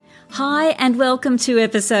Hi and welcome to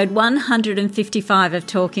episode 155 of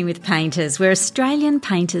Talking with Painters, where Australian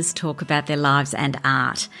painters talk about their lives and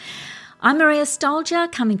art. I'm Maria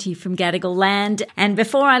Stolger, coming to you from Gadigal land, and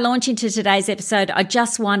before I launch into today's episode, I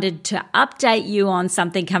just wanted to update you on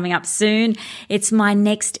something coming up soon. It's my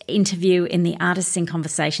next interview in the Artists in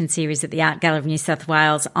Conversation series at the Art Gallery of New South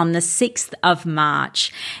Wales on the 6th of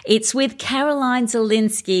March. It's with Caroline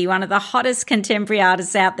Zielinski, one of the hottest contemporary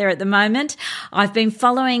artists out there at the moment. I've been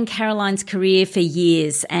following Caroline's career for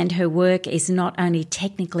years, and her work is not only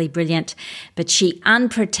technically brilliant, but she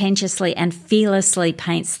unpretentiously and fearlessly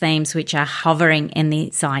paints themes which are hovering in the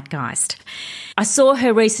zeitgeist. I saw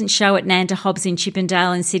her recent show at Nanta Hobbs in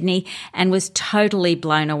Chippendale in Sydney and was totally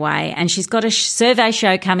blown away. And she's got a survey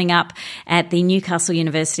show coming up at the Newcastle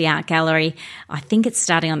University Art Gallery. I think it's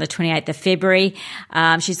starting on the 28th of February.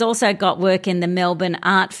 She's also got work in the Melbourne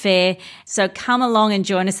Art Fair. So come along and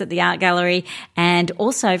join us at the Art Gallery and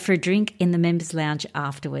also for a drink in the Members Lounge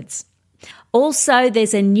afterwards. Also,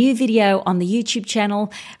 there's a new video on the YouTube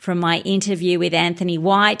channel from my interview with Anthony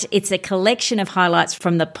White. It's a collection of highlights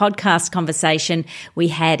from the podcast conversation we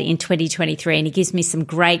had in 2023, and he gives me some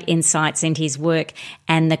great insights into his work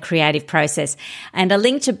and the creative process. And a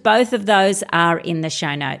link to both of those are in the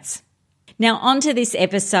show notes. Now, on to this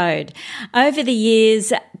episode. Over the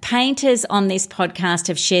years, painters on this podcast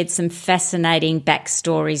have shared some fascinating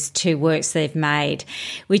backstories to works they've made,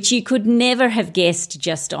 which you could never have guessed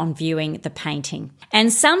just on viewing the painting.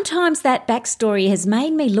 And sometimes that backstory has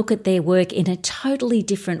made me look at their work in a totally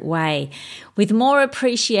different way, with more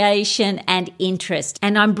appreciation and interest.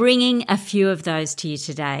 And I'm bringing a few of those to you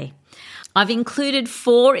today. I've included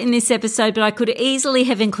 4 in this episode, but I could easily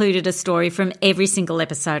have included a story from every single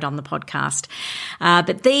episode on the podcast.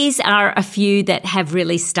 But these are a few that have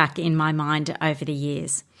really stuck in my mind over the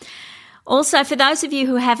years. Also, for those of you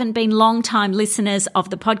who haven't been long-time listeners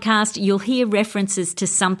of the podcast, you'll hear references to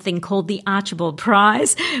something called the Archibald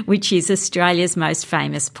Prize, which is Australia's most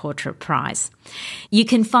famous portrait prize. You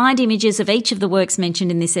can find images of each of the works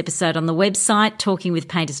mentioned in this episode on the website,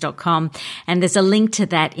 talkingwithpainters.com, and there's a link to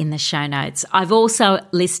that in the show notes. I've also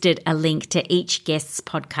listed a link to each guest's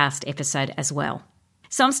podcast episode as well.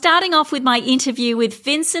 So I'm starting off with my interview with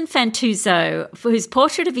Vincent Fantauzzo, whose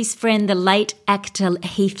portrait of his friend, the late actor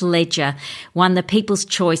Heath Ledger, won the People's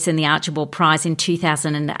Choice in the Archibald Prize in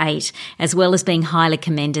 2008, as well as being highly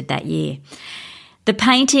commended that year. The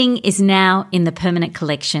painting is now in the permanent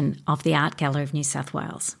collection of the Art Gallery of New South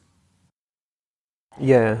Wales.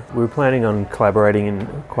 Yeah, we were planning on collaborating in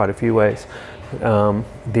quite a few ways.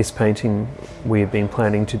 This painting we had been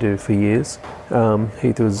planning to do for years.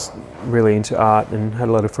 Heath was really into art and had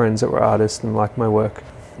a lot of friends that were artists and liked my work.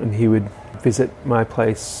 And he would visit my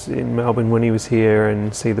place in Melbourne when he was here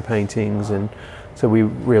and see the paintings. And so we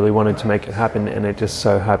really wanted to make it happen, and it just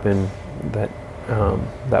so happened that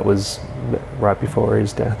that was right before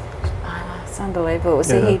his death. Oh, it's unbelievable.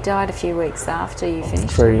 So he died a few weeks after you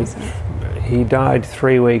finished it, wasn't it? He died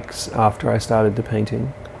 3 weeks after I started the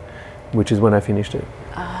painting, which is when I finished it.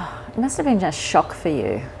 It must have been just shock for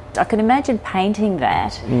you. I can imagine painting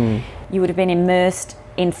that. You would have been immersed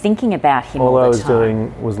in thinking about him all the time. All I was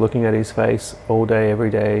doing was looking at his face all day,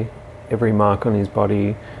 every mark on his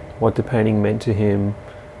body, what the painting meant to him,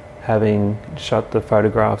 having shot the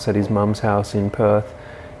photographs at his mum's house in Perth,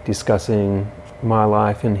 discussing my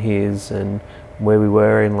life and his and where we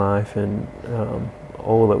were in life and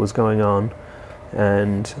all that was going on.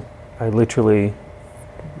 And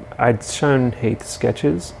I'd shown Heath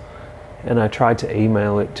sketches, and I tried to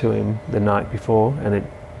email it to him the night before, and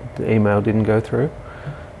the email didn't go through.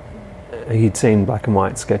 He'd seen black and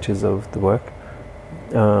white sketches of the work,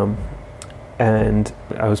 and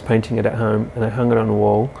I was painting it at home, and I hung it on the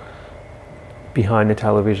wall behind the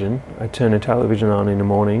television. I turned the television on in the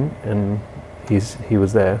morning, and he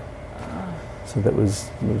was there. So that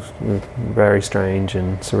was very strange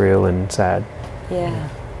and surreal and sad. Yeah,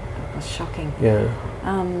 it was shocking. Yeah.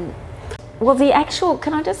 Well,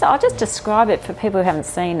 I'll just describe it for people who haven't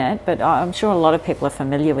seen it, but I'm sure a lot of people are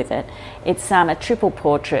familiar with it. It's a triple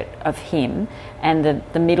portrait of him, and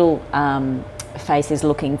the middle face is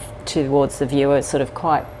looking towards the viewer, sort of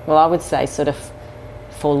quite, well, I would say sort of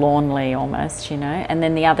forlornly almost, and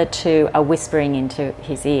then the other two are whispering into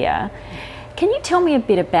his ear. Can you tell me a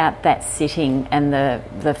bit about that sitting and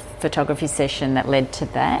the photography session that led to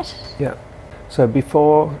that? Yeah. So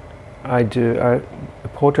before I do a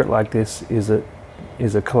portrait like this is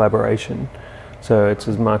a collaboration, so it's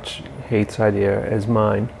as much Heath's idea as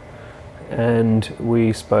mine, and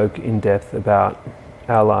we spoke in depth about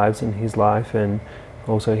our lives and his life, and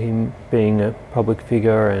also him being a public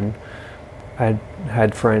figure, and I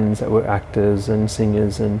had friends that were actors and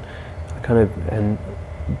singers, and and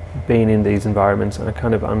being in these environments, I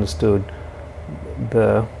kind of understood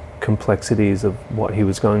the complexities of what he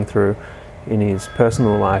was going through in his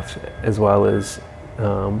personal life as well as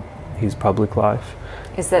his public life.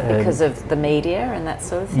 Is that because of the media and that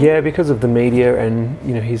sort of thing? Yeah, because of the media, and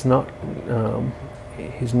he's not an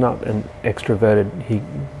extroverted. He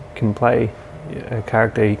can play a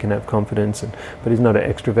character, he can have confidence, but he's not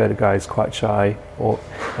an extroverted guy. He's quite shy,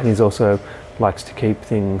 and he's also likes to keep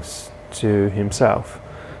things to himself,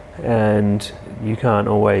 and you can't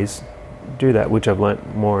always do that, which I've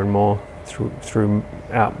learnt more and more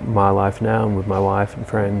throughout my life now, and with my wife and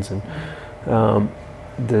friends, and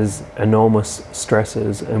there's enormous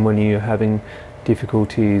stresses, and when you're having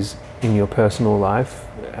difficulties in your personal life,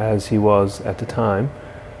 as he was at the time,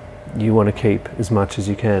 you want to keep as much as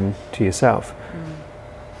you can to yourself.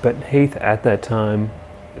 But Heath at that time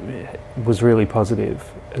was really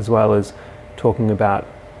positive, as well as talking about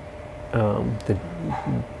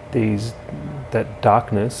that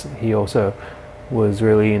darkness. He also was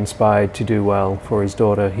really inspired to do well for his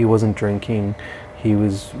daughter. He wasn't drinking. He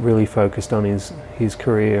was really focused on his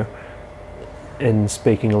career and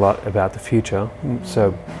speaking a lot about the future.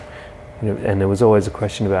 So, and there was always a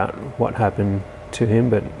question about what happened to him,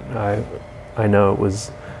 but I know it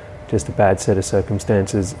was just a bad set of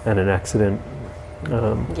circumstances and an accident.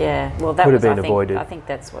 Yeah, well, that could was have been avoided. I think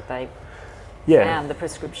that's what they found, the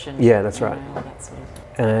prescription. Yeah, that's right. That sort of.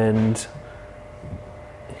 And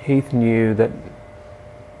Heath knew that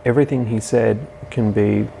everything he said can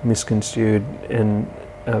be misconstrued and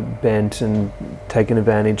bent and taken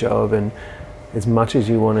advantage of, and as much as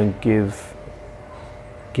you want to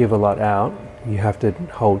give a lot out, you have to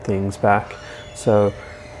hold things back. So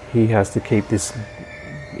he has to keep this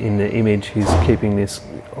in the image. He's keeping this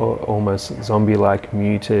almost zombie-like,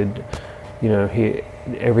 muted.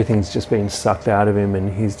 Everything's just being sucked out of him,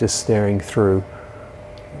 and he's just staring through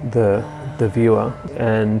the viewer.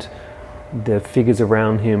 And the figures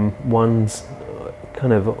around him, one's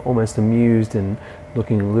kind of almost amused and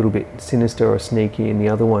looking a little bit sinister or sneaky, and the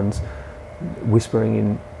other one's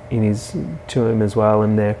whispering to him as well,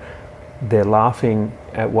 and they're laughing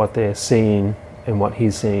at what they're seeing and what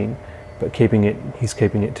he's seeing, but he's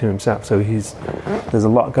keeping it to himself. So there's a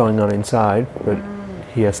lot going on inside, but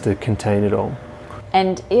he has to contain it all.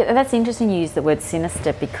 And that's interesting you use the word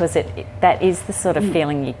sinister, because that is the sort of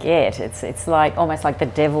feeling you get. It's like almost like the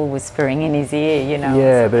devil whispering in his ear,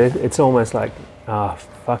 Yeah, but it's almost like,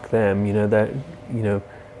 fuck them,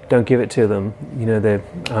 don't give it to them, they're,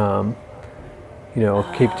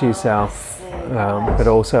 keep it to yourself, but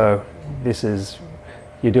also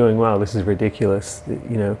you're doing well, this is ridiculous,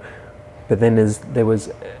 But then there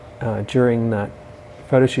was, during that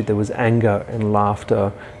photo shoot, there was anger and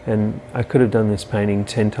laughter, and I could have done this painting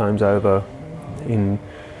 10 times over, and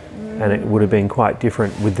it would have been quite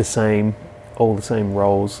different with all the same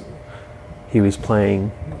roles he was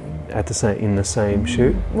playing in the same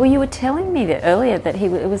shoot. Well, you were telling me that earlier that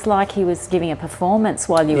it was like he was giving a performance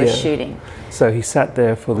while you were shooting. So he sat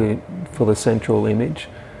there for the central image,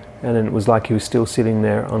 and then it was like he was still sitting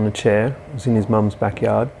there on the chair. It was in his mum's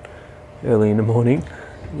backyard early in the morning.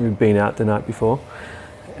 He'd been out the night before,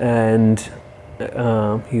 and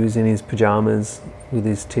he was in his pajamas with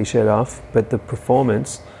his t-shirt off, but the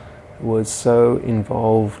performance was so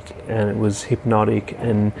involved and it was hypnotic,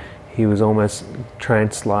 and he was almost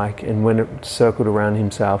trance-like, and when it circled around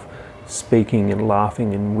himself, speaking and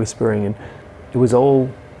laughing and whispering, and it was all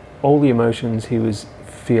the emotions he was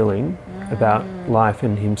feeling about life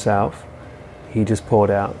and himself, he just poured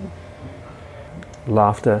out.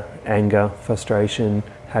 Laughter, anger, frustration,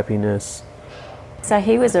 happiness. So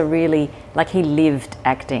he was he lived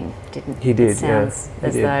acting, didn't he? He did, it sounds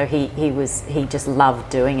as though he just loved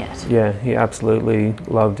doing it. Yeah, he absolutely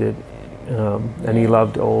loved it. And he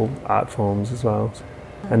loved all art forms as well.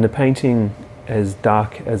 And the painting, as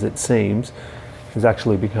dark as it seems, has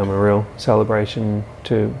actually become a real celebration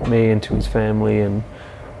to me and to his family, and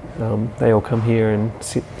they all come here and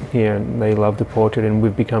sit here and they love the portrait, and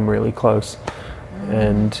we've become really close.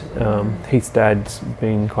 And Heath's dad's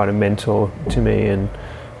been quite a mentor to me, and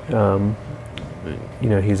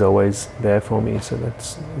he's always there for me, so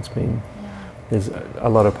there's a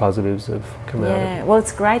lot of positives have come out of it. Yeah, well,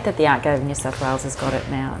 it's great that the Art Gallery of New South Wales has got it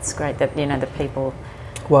now. It's great that the people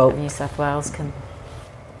of New South Wales can.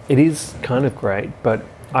 It is kind of great, but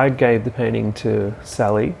I gave the painting to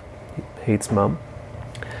Sally, Heath's mum,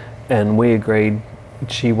 and we agreed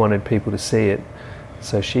she wanted people to see it.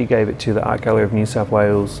 So she gave it to the Art Gallery of New South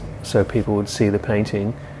Wales so people would see the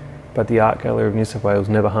painting, but the Art Gallery of New South Wales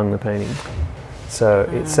never hung the painting. So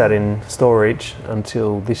it sat in storage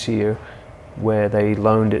until this year, where they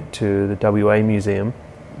loaned it to the WA Museum,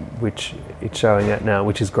 which it's showing at now,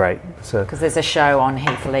 which is great. So because there's a show on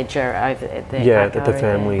Heath Ledger over there. Yeah, that the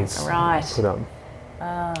families put on.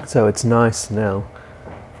 So it's nice now.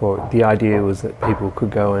 The idea was that people could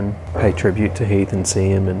go and pay tribute to Heath and see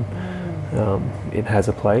him, and it has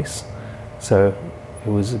a place. So it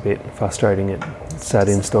was a bit frustrating. It sat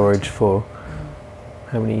in storage for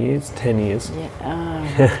how many years? 10 years.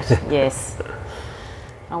 Yeah. Yes.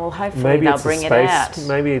 Oh, well, hopefully maybe they'll bring it out.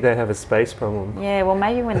 Maybe they have a space problem. Yeah, well,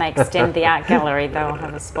 maybe when they extend the art gallery, they'll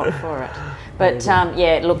have a spot for it. But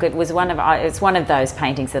look, it's one of those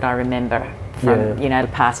paintings that I remember from the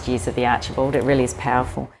past years of the Archibald. It really is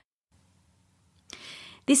powerful.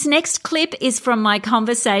 This next clip is from my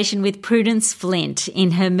conversation with Prudence Flint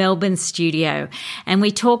in her Melbourne studio, and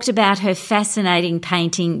we talked about her fascinating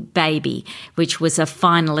painting Baby, which was a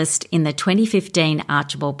finalist in the 2015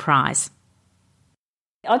 Archibald Prize.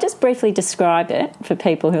 I'll just briefly describe it for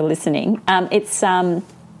people who are listening. It's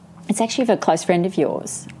actually of a close friend of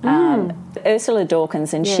yours, Ursula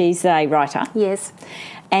Dawkins, and she's a writer. Yes.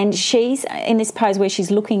 And she's in this pose where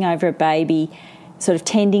she's looking over a baby, sort of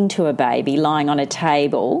tending to a baby lying on a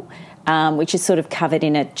table, which is sort of covered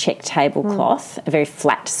in a check tablecloth, a very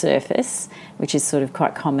flat surface, which is sort of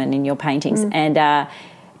quite common in your paintings. And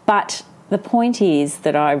but the point is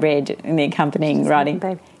that I read in the accompanying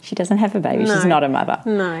writing, she doesn't have a baby. No. She's not a mother.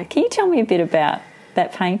 No. Can you tell me a bit about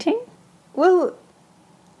that painting? Well,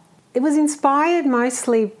 it was inspired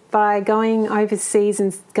mostly by going overseas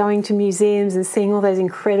and going to museums and seeing all those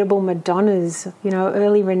incredible Madonnas,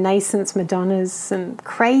 early Renaissance Madonnas and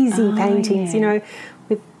crazy paintings,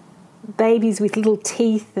 with babies with little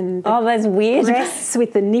teeth and that's weird. Breasts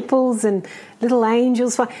with the nipples and little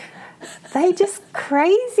angels. They're just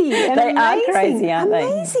crazy and they amazing. Are crazy, aren't they?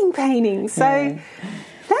 Amazing paintings. So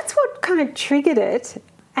that's what kind of triggered it.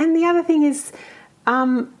 And the other thing is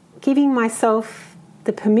giving myself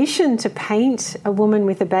the permission to paint a woman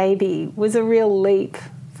with a baby was a real leap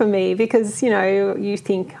for me because, you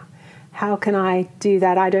think, how can I do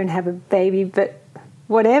that? I don't have a baby, but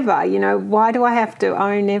whatever, why do I have to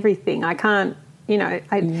own everything? I can't,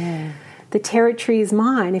 the territory is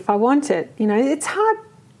mine if I want it. It's hard.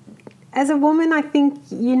 As a woman, I think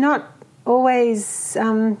you're not always,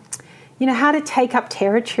 how to take up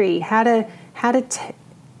territory, how to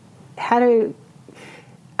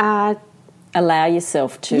allow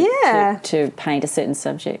yourself to paint a certain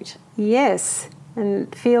subject. Yes,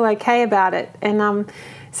 and feel okay about it. And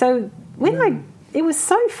so when it was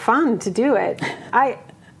so fun to do it.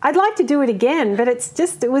 I'd like to do it again, but it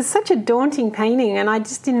was such a daunting painting, and I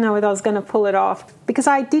just didn't know whether I was going to pull it off, because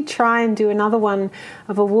I did try and do another one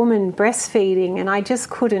of a woman breastfeeding, and I just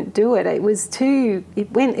couldn't do it. It was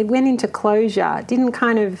it went into closure. It didn't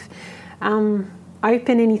kind of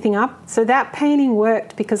open anything up. So that painting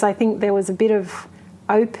worked because I think there was a bit of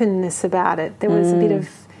openness about it. There was a bit of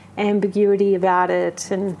ambiguity about it,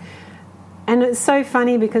 and it's so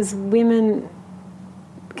funny because women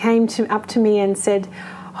came up to me and said,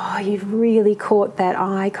 "Oh, you've really caught that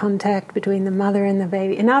eye contact between the mother and the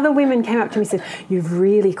baby." And other women came up to me and said, "You've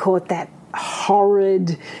really caught that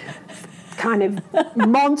horrid kind of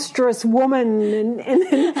monstrous woman." And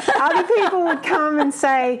then other people would come and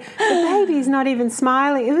say, "The baby's not even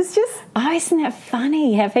smiling." It was just... Oh, isn't that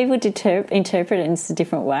funny how people interpret it in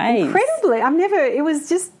different ways? Incredibly. It was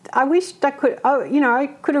just... I wished I could... I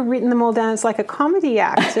could have written them all down as like a comedy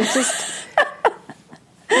act. It's just...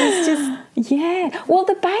 Yeah. Well,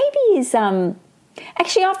 the baby is...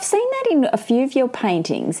 actually, I've seen that in a few of your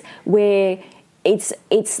paintings where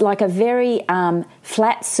it's like a very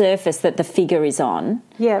flat surface that the figure is on.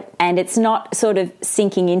 Yeah. And it's not sort of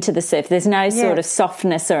sinking into the surface. There's no sort of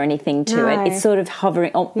softness or anything to it. It's sort of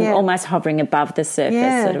hovering, almost hovering above the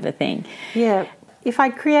surface sort of a thing. Yeah. If I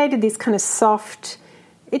created this kind of soft...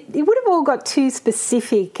 It would have all got too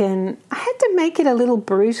specific, and I had to make it a little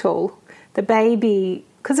brutal, the baby...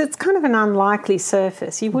 Because it's kind of an unlikely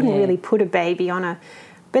surface. You wouldn't really put a baby on a...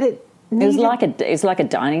 But it was like a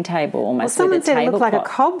dining table almost. Well, someone said it looked like a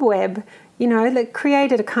cloth. cobweb, that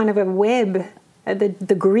created a kind of a web,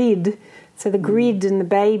 the grid. So the grid and the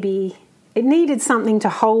baby, it needed something to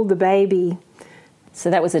hold the baby.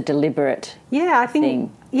 So that was a deliberate I think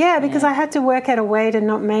thing. Yeah, because I had to work out a way to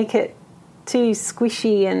not make it too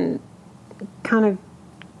squishy and kind of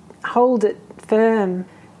hold it firm.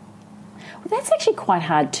 Well, that's actually quite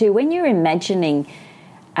hard too. When you're imagining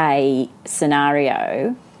a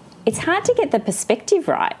scenario, it's hard to get the perspective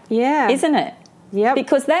right. Yeah. Isn't it? Yep.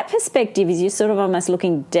 Because that perspective is you're sort of almost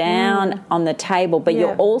looking down on the table, but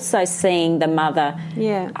you're also seeing the mother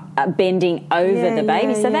bending over the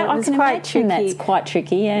baby. So that I can imagine that's quite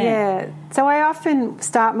tricky. Yeah. So I often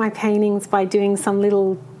start my paintings by doing some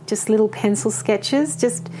little pencil sketches,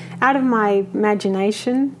 just out of my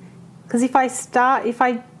imagination. Because if I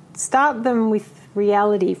start them with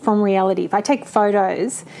from reality, if I take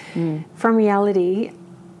photos from reality,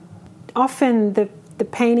 often the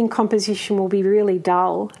painting composition will be really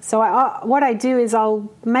dull. So what I do is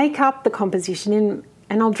I'll make up the composition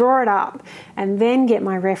and I'll draw it up and then get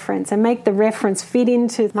my reference and make the reference fit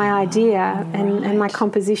into my idea and my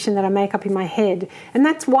composition that I make up in my head. And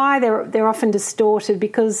that's why they're often distorted,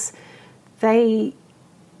 because it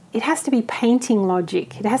has to be painting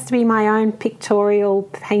logic. It has to be my own pictorial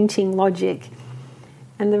painting logic.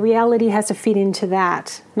 And the reality has to fit into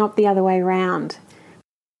that, not the other way around.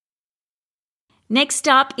 Next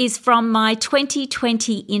up is from my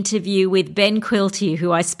 2020 interview with Ben Quilty,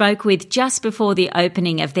 who I spoke with just before the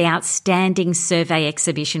opening of the outstanding survey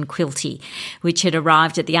exhibition Quilty, which had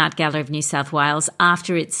arrived at the Art Gallery of New South Wales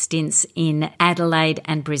after its stints in Adelaide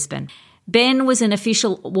and Brisbane. Ben was an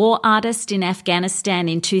official war artist in Afghanistan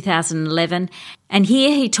in 2011, and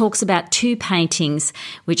here he talks about two paintings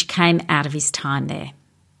which came out of his time there.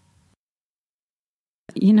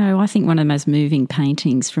 You know, I think one of the most moving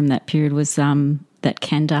paintings from that period was that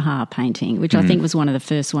Kandahar painting, which I think was one of the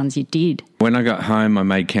first ones you did. When I got home, I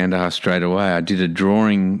made Kandahar straight away. I did a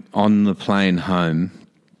drawing on the plane home,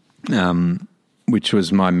 which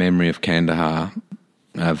was my memory of Kandahar,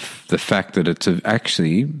 of the fact that it's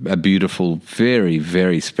actually a beautiful, very,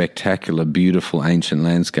 very spectacular, beautiful ancient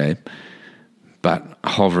landscape, but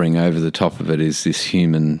hovering over the top of it is this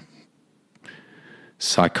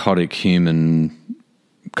psychotic human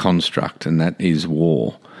construct, and that is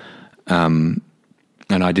war. And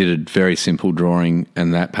I did a very simple drawing,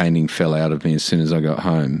 and that painting fell out of me as soon as I got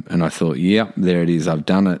home. And I thought, yep, there it is. I've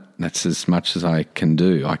done it. That's as much as I can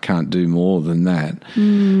do. I can't do more than that.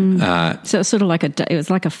 So it's sort of like it was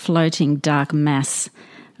like a floating dark mass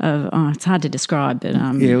of, it's hard to describe, but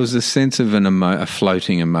yeah, it was a sense of a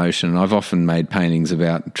floating emotion. I've often made paintings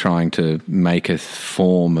about trying to make a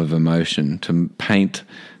form of emotion, to paint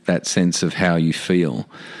that sense of how you feel.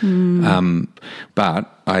 But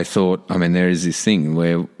I thought, there is this thing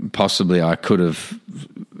where possibly I could have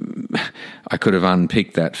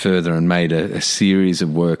unpicked that further and made a series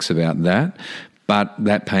of works about that. But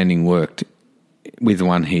that painting worked with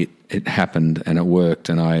one hit. It happened and it worked,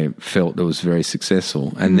 and I felt it was very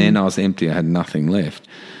successful. And then I was empty. I had nothing left.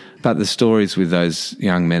 But the stories with those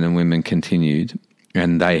young men and women continued,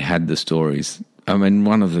 and they had the stories.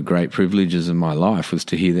 One of the great privileges of my life was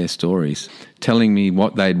to hear their stories, telling me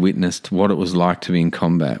what they'd witnessed, what it was like to be in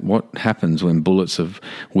combat, what happens when bullets are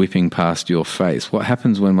whipping past your face, what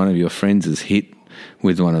happens when one of your friends is hit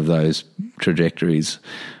with one of those trajectories.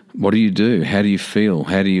 What do you do? How do you feel?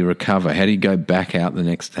 How do you recover? How do you go back out the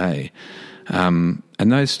next day? And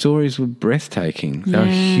those stories were breathtaking. They were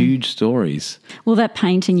huge stories. Well, that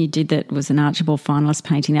painting you did that was an Archibald finalist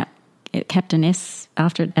painting, that Captain S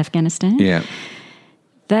after Afghanistan. Yeah.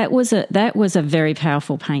 That was a very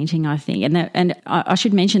powerful painting, I think, and I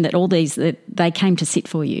should mention that all these they came to sit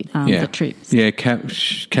for you, the troops. Yeah,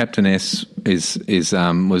 Captain S was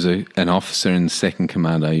an officer in the 2nd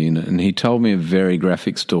Commando Unit, and he told me a very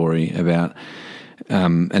graphic story about.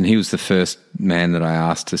 And he was the first man that I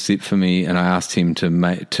asked to sit for me, and I asked him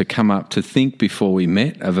to come up to think before we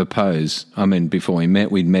met of a pose. Before we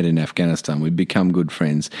met, we'd met in Afghanistan. We'd become good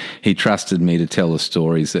friends. He trusted me to tell the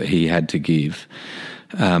stories that he had to give.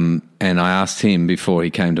 And I asked him before he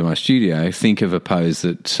came to my studio, think of a pose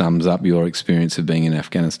that sums up your experience of being in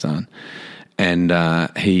Afghanistan. And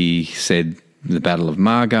he said, the Battle of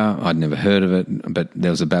Marga. I'd never heard of it, but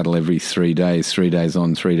there was a battle every 3 days, 3 days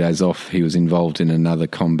on, 3 days off. He was involved in another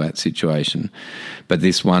combat situation. But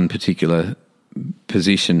this one particular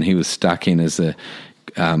position he was stuck in as a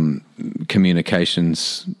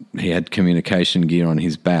communications, he had communication gear on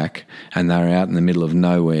his back, and they were out in the middle of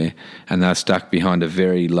nowhere, and they were stuck behind a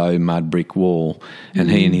very low mud brick wall,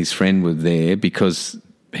 and he and his friend were there because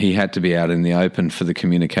he had to be out in the open for the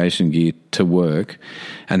communication gear to work,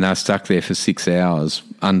 and they were stuck there for 6 hours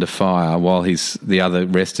under fire while the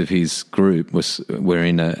rest of his group were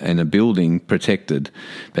in a building protected.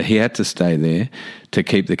 But he had to stay there to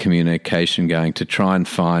keep the communication going, to try and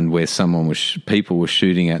find where people were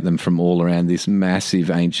shooting at them from all around this massive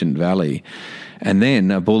ancient valley. And then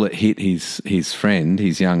a bullet hit his friend,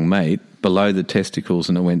 his young mate, below the testicles,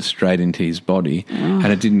 and it went straight into his body, and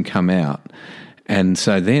it didn't come out. And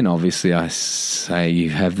so then obviously I say you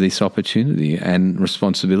have this opportunity and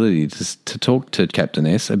responsibility to talk to Captain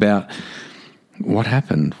S about what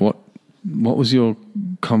happened, what was your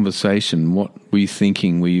conversation, what were you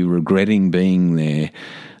thinking, were you regretting being there,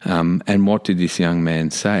 and what did this young man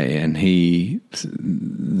say? And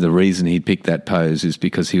the reason he picked that pose is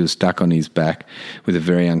because he was stuck on his back with a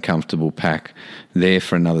very uncomfortable pack, there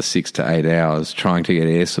for another 6 to 8 hours, trying to get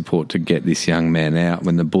air support to get this young man out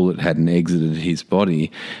when the bullet hadn't exited his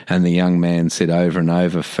body. And the young man said over and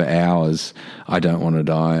over for hours, "I don't want to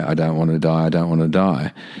die, I don't want to die, I don't want to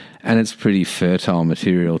die." And it's pretty fertile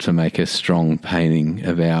material to make a strong painting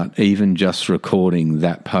about. Even just recording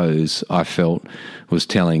that pose, I felt, was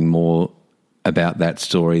telling more about that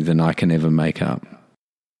story than I can ever make up.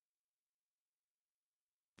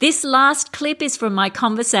 This last clip is from my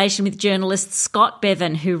conversation with journalist Scott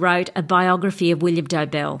Bevan, who wrote a biography of William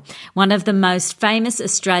Dobell, one of the most famous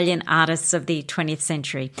Australian artists of the 20th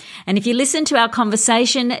century. And if you listen to our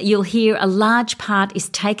conversation, you'll hear a large part is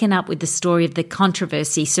taken up with the story of the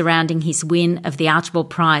controversy surrounding his win of the Archibald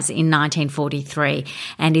Prize in 1943,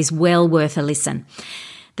 and is well worth a listen.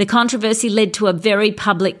 The controversy led to a very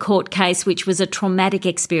public court case, which was a traumatic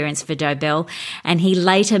experience for Dobell, and he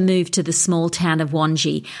later moved to the small town of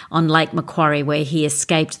Wangi on Lake Macquarie, where he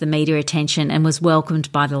escaped the media attention and was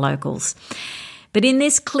welcomed by the locals. But in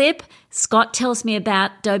this clip, Scott tells me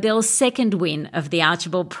about Dobell's second win of the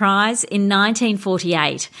Archibald Prize in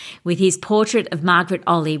 1948 with his portrait of Margaret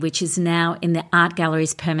Olley, which is now in the Art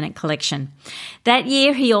Gallery's permanent collection. That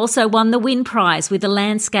year, he also won the Wynne Prize with a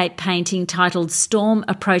landscape painting titled Storm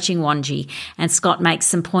Approaching Wangi, and Scott makes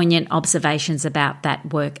some poignant observations about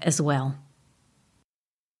that work as well.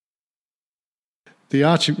 The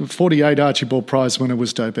 48 Archibald Prize winner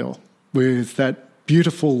was Dobell, with that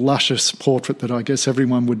beautiful, luscious portrait that I guess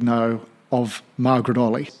everyone would know of Margaret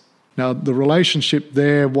Olley. Now, the relationship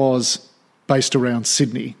there was based around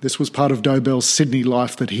Sydney. This was part of Dobell's Sydney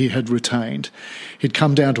life that he had retained. He'd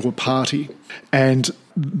come down to a party, and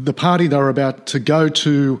the party they were about to go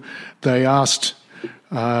to, they asked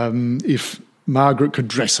if Margaret could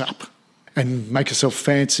dress up and make herself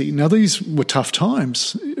fancy. Now, these were tough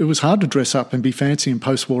times. It was hard to dress up and be fancy in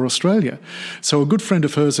post-war Australia. So a good friend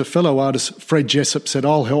of hers, a fellow artist, Fred Jessup, said,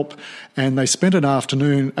 "I'll help." And they spent an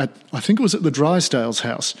afternoon at, I think it was at the Drysdale's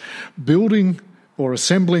house, building or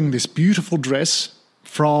assembling this beautiful dress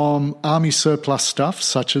from army surplus stuff,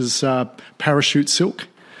 such as parachute silk.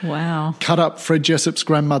 Wow. Cut up Fred Jessup's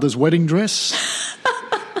grandmother's wedding dress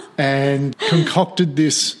and concocted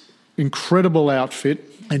this incredible outfit.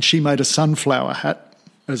 And she made a sunflower hat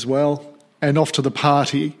as well, and off to the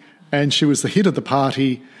party. And she was the hit of the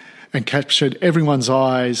party and captured everyone's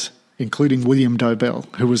eyes, including William Dobell,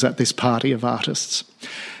 who was at this party of artists.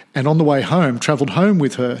 And on the way home, travelled home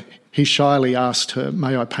with her, he shyly asked her,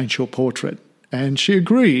 "May I paint your portrait?" And she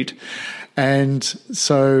agreed. And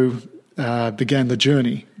so began the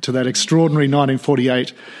journey to that extraordinary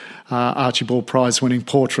 1948 Archibald Prize-winning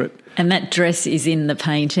portrait. And that dress is in the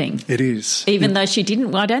painting. It is. Even though she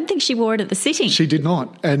didn't, well, I don't think she wore it at the sitting. She did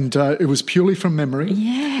not. And it was purely from memory.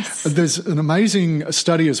 Yes. There's an amazing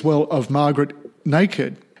study as well of Margaret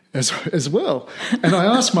naked as well. And I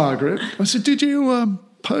asked Margaret, I said, "Did you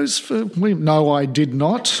pose for William?" "No, I did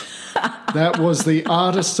not. That was the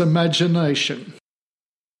artist's imagination."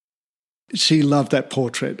 She loved that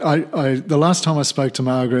portrait. The last time I spoke to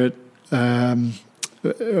Margaret,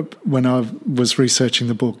 when I was researching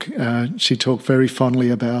the book, she talked very fondly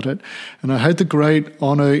about it. And I had the great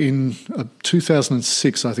honour in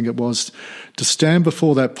 2006, I think it was, to stand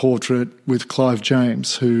before that portrait with Clive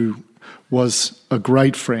James, who was a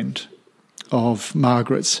great friend of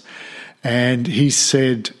Margaret's. And he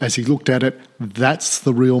said, as he looked at it, "That's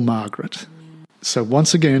the real Margaret." So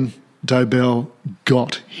once again, Dobell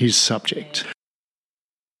got his subject.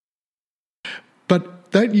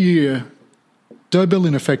 But that year, Dobell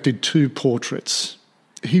in effect did two portraits.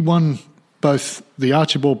 He won both the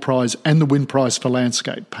Archibald Prize and the Wynne Prize for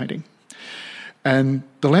landscape painting. And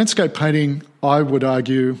the landscape painting, I would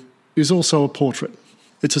argue, is also a portrait.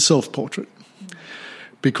 It's a self-portrait.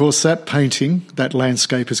 Because that painting, that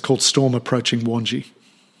landscape, is called Storm Approaching Wangi.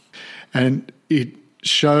 And it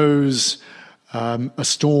shows a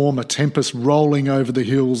storm, a tempest rolling over the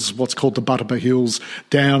hills, what's called the Butterbur Hills,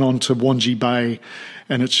 down onto Wangi Bay.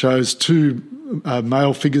 And it shows two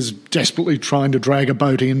male figures desperately trying to drag a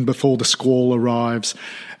boat in before the squall arrives,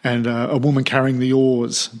 and a woman carrying the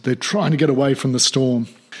oars. They're trying to get away from the storm.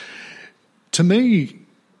 To me,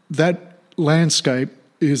 that landscape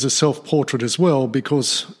is a self-portrait as well,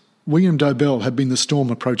 because William Dobell had been the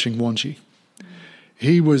storm approaching Wangi.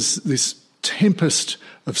 He was this tempest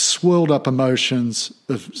of swirled up emotions,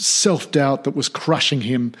 of self-doubt that was crushing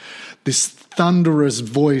him, this thunderous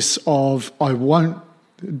voice of, I won't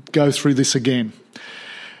go through this again.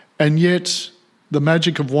 And yet the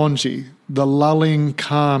magic of Wanji, the lulling,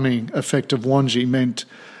 calming effect of Wanji meant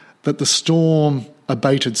that the storm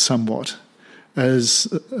abated somewhat as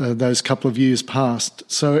those couple of years passed.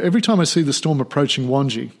 So every time I see the storm approaching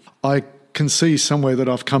Wanji, I can see somewhere that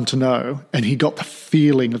I've come to know, and he got the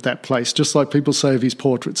feeling of that place. Just like people say of his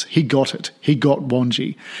portraits, he got it. He got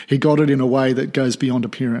Wanji. He got it in a way that goes beyond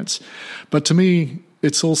appearance. But to me,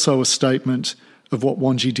 it's also a statement of what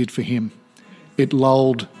Wanji did for him. It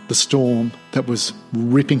lulled the storm that was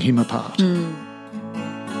ripping him apart.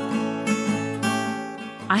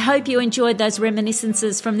 I hope you enjoyed those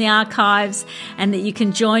reminiscences from the archives and that you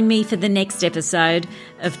can join me for the next episode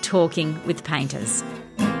of Talking with Painters.